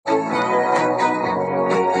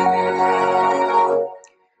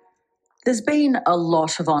There's been a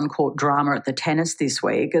lot of on-court drama at the tennis this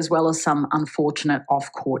week, as well as some unfortunate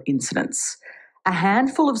off-court incidents. A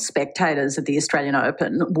handful of spectators at the Australian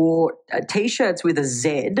Open wore T-shirts with a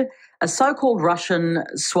Z, a so-called Russian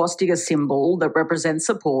swastika symbol that represents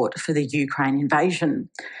support for the Ukraine invasion.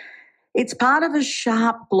 It's part of a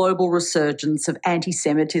sharp global resurgence of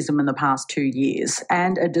anti-Semitism in the past 2 years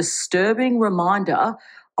and a disturbing reminder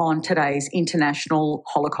on today's International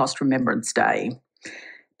Holocaust Remembrance Day.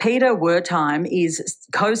 Peter Wertheim is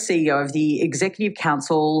co-CEO of the Executive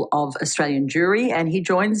Council of Australian Jewry, and he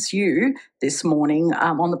joins you this morning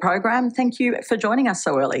on the program. Thank you for joining us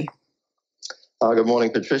so early. Good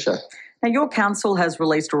morning, Patricia. Now, your council has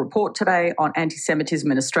released a report today on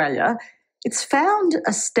anti-Semitism in Australia. It's found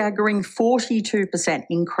a staggering 42%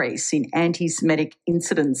 increase in anti-Semitic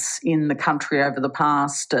incidents in the country over the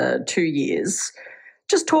past 2 years.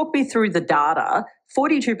 Just talk me through the data.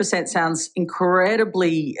 42% sounds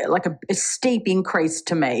incredibly like a steep increase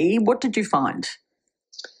to me. What did you find?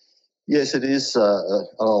 Yes, it is an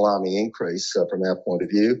alarming increase from our point of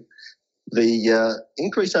view. The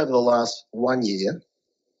increase over the last 1 year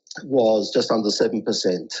was just under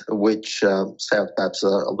 7%, which sounds perhaps a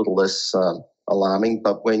little less alarming,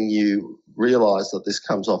 but when you realise that this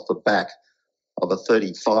comes off the back of a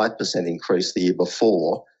 35% increase the year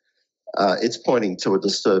before, it's pointing to a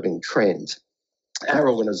disturbing trend. Our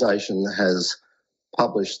organisation has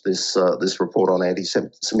published this report on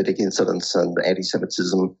anti-Semitic incidents and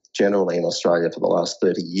anti-Semitism generally in Australia for the last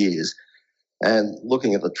 30 years. And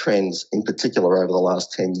looking at the trends in particular over the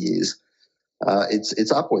last 10 years,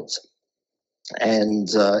 it's upwards. And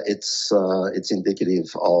it's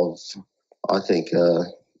indicative of, I think,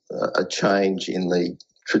 a change in the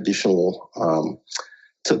traditional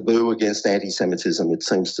taboo against anti-Semitism. It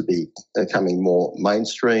seems to be becoming more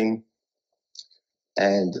mainstream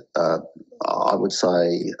and I would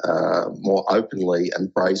say more openly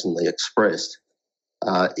and brazenly expressed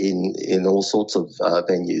in all sorts of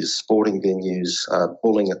venues, sporting venues,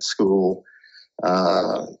 bullying at school,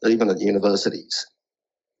 even at universities.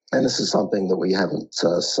 And this is something that we haven't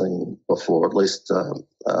seen before, at least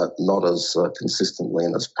not as consistently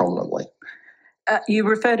and as prominently. You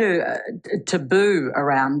refer to taboo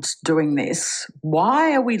around doing this.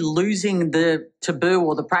 Why are we losing the taboo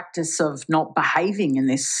or the practice of not behaving in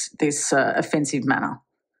this offensive manner?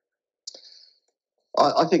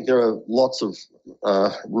 I think there are lots of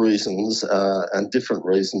reasons and different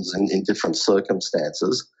reasons in different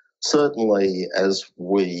circumstances. Certainly, as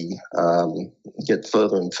we get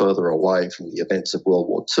further and further away from the events of World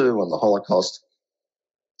War II and the Holocaust,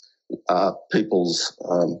 people's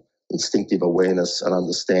instinctive awareness and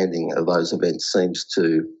understanding of those events seems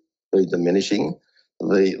to be diminishing.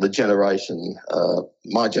 The generation,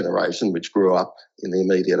 my generation, which grew up in the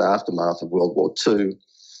immediate aftermath of World War II,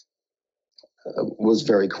 was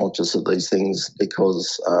very conscious of these things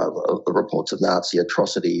because of the reports of Nazi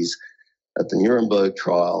atrocities at the Nuremberg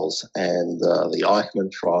trials and the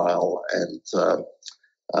Eichmann trial and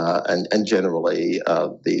generally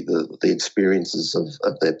the experiences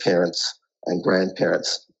of their parents and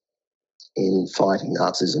grandparents in fighting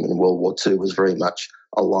Nazism in World War II was very much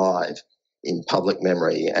alive in public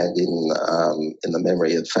memory and in the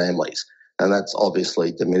memory of families. And that's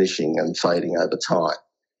obviously diminishing and fading over time.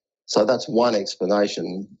 So that's one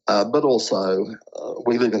explanation. But also,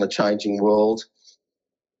 we live in a changing world.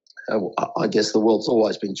 I guess the world's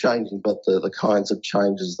always been changing, but the kinds of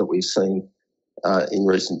changes that we've seen in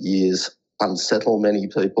recent years unsettle many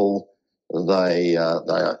people. They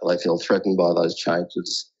feel threatened by those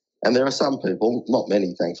changes. And there are some people, not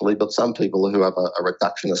many thankfully, but some people who have a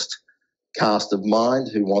reductionist cast of mind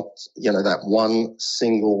who want, that one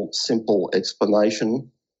single simple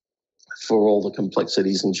explanation for all the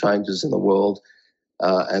complexities and changes in the world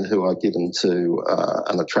and who are given to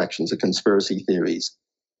an attraction to conspiracy theories.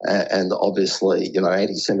 And obviously,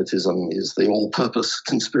 anti-Semitism is the all-purpose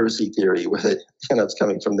conspiracy theory, whether, it's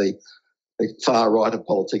coming from the far right of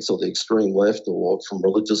politics or the extreme left or from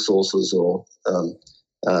religious sources or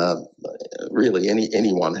really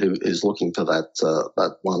anyone who is looking for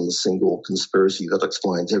that one single conspiracy that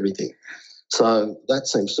explains everything. So that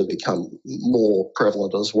seems to become more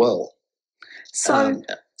prevalent as well.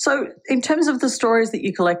 So in terms of the stories that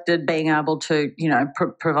you collected, being able to,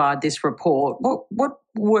 provide this report, what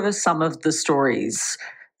were some of the stories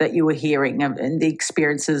that you were hearing and the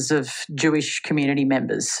experiences of Jewish community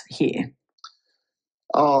members here?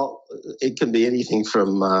 It can be anything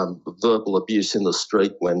from verbal abuse in the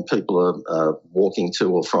street when people are walking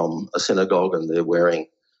to or from a synagogue and they're wearing,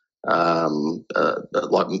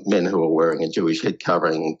 like men who are wearing a Jewish head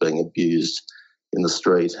covering being abused in the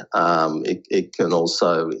street. It can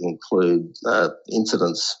also include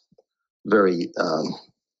incidents, very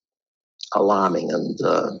alarming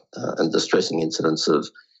and distressing incidents of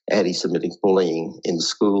anti-Semitic bullying in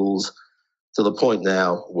schools, to the point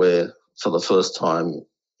now where, for the first time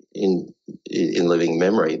in living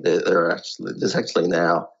memory, there's actually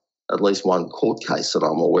now at least one court case that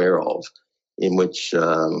I'm aware of in which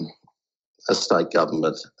a state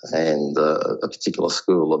government and a particular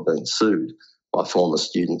school have been sued by former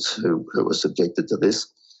students who were subjected to this.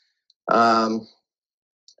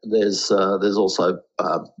 There's also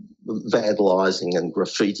vandalising and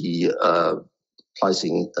graffiti,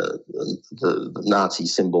 placing the Nazi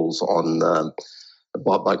symbols on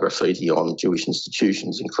by graffiti on Jewish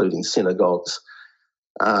institutions, including synagogues.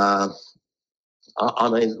 I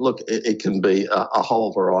mean, look, it can be a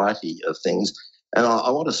whole variety of things. And I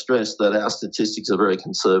want to stress that our statistics are very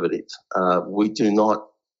conservative. We do not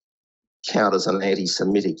count as an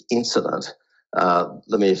anti-Semitic incident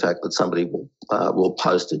the mere fact that somebody will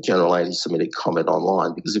post a general anti-Semitic comment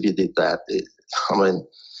online, because if you did that,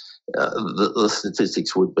 the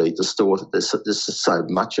statistics would be distorted. There's so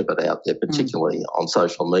much of it out there, particularly on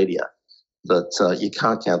social media, that you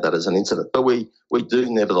can't count that as an incident. But we do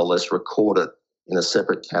nevertheless record it in a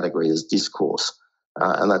separate category as discourse,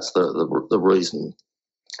 and that's the reason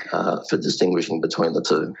for distinguishing between the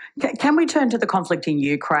two. Can we turn to the conflict in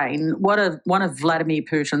Ukraine? One of Vladimir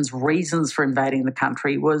Putin's reasons for invading the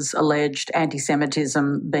country was alleged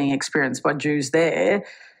anti-Semitism being experienced by Jews there,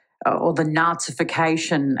 or the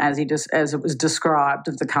Nazification, as it was described,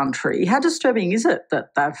 of the country. How disturbing is it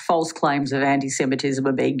that the false claims of anti-Semitism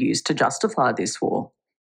are being used to justify this war?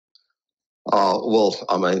 Oh, well,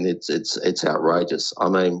 I mean, it's outrageous. I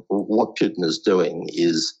mean, what Putin is doing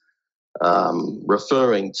is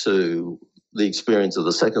referring to the experience of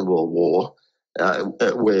the Second World War,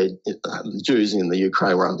 where Jews in the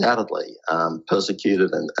Ukraine were undoubtedly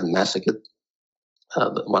persecuted and massacred.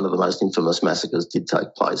 One of the most infamous massacres did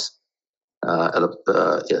take place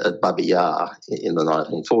at Babi Yar in the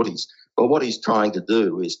 1940s. But what he's trying to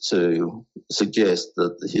do is to suggest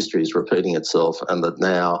that the history is repeating itself and that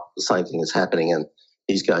now the same thing is happening, and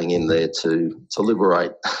he's going in there to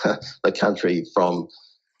liberate the country from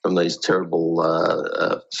these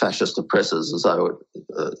terrible fascist oppressors, as though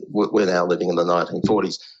we're now living in the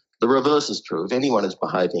 1940s. The reverse is true. If anyone is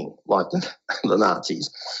behaving like the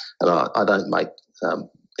Nazis, and I don't make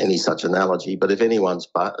any such analogy, but if anyone's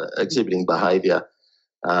exhibiting behaviour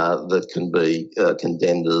that can be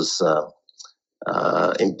condemned as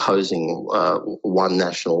imposing one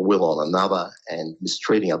national will on another and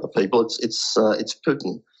mistreating other people, it's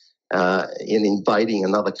Putin in invading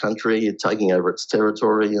another country, taking over its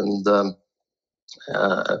territory and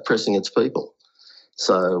oppressing its people.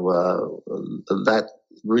 So that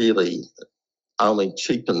really only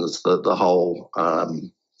cheapens the whole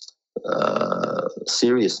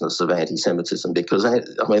seriousness of anti-Semitism, because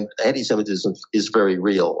anti-Semitism is very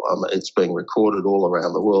real. It's being recorded all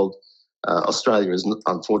around the world. Australia is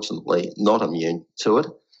unfortunately not immune to it,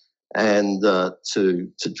 and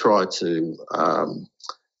to try to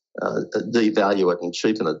devalue it and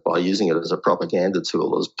cheapen it by using it as a propaganda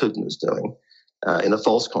tool, as Putin is doing, in a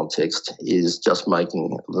false context, is just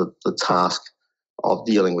making the task of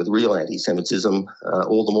dealing with real anti-Semitism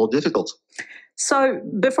all the more difficult. So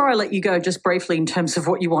before I let you go, just briefly in terms of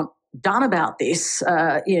what you want done about this,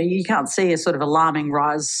 you can't see a sort of alarming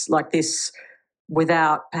rise like this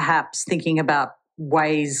without perhaps thinking about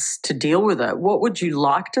ways to deal with it. What would you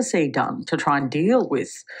like to see done to try and deal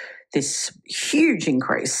with this huge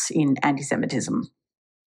increase in anti-Semitism?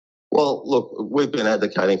 Well, look, we've been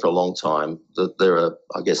advocating for a long time that there are,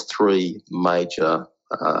 I guess, three major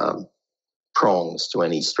prongs to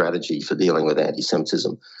any strategy for dealing with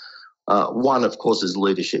anti-Semitism. One, of course, is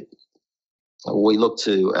leadership. We look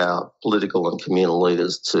to our political and communal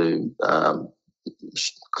leaders to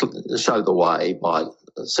show the way by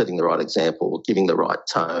setting the right example, giving the right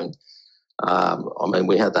tone.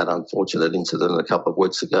 We had that unfortunate incident a couple of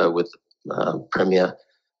weeks ago with Premier,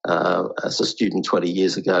 as a student 20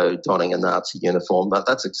 years ago, donning a Nazi uniform. But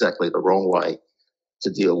that's exactly the wrong way to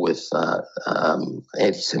deal with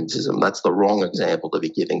anti-Semitism. That's the wrong example to be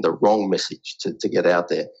giving, the wrong message to get out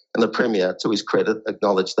there. And the Premier, to his credit,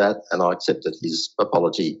 acknowledged that, and I accepted his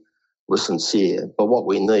apology was sincere. But what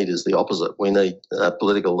we need is the opposite. We need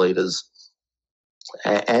political leaders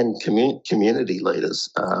and community leaders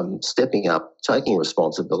stepping up, taking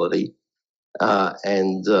responsibility,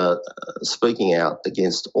 and speaking out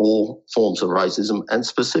against all forms of racism, and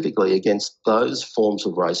specifically against those forms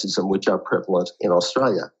of racism which are prevalent in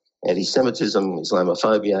Australia: anti-Semitism,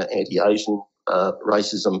 Islamophobia, anti-Asian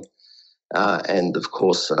racism, and of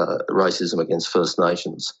course racism against First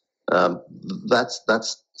Nations.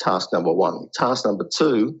 That's task number one. Task number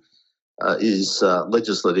two is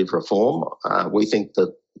legislative reform. We think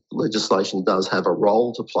that legislation does have a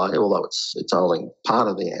role to play, although it's only part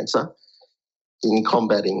of the answer, in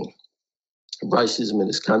combating racism in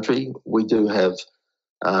this country. We do have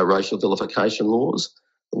racial vilification laws,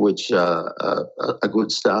 which are a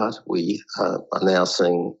good start. We are now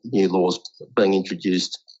seeing new laws being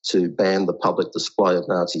introduced to ban the public display of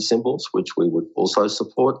Nazi symbols, which we would also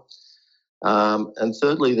support. And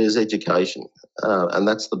thirdly, there's education, and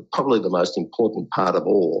that's probably the most important part of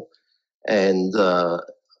all. And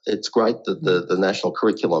it's great that the national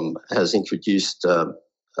curriculum has introduced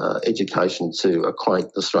education to acquaint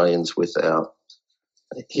Australians with our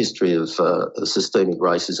history of systemic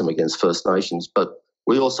racism against First Nations, but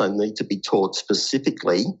we also need to be taught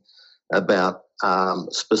specifically about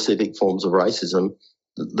specific forms of racism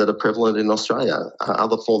that are prevalent in Australia,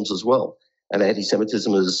 other forms as well. And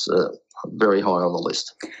anti-Semitism is very high on the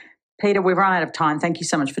list. Peter, we've run out of time. Thank you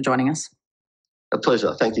so much for joining us. A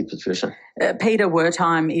pleasure. Thank you, Patricia. Peter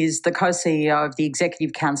Wertheim is the co-CEO of the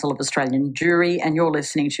Executive Council of Australian Jewry, and you're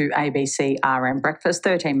listening to ABC RM Breakfast,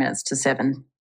 13 minutes to 7.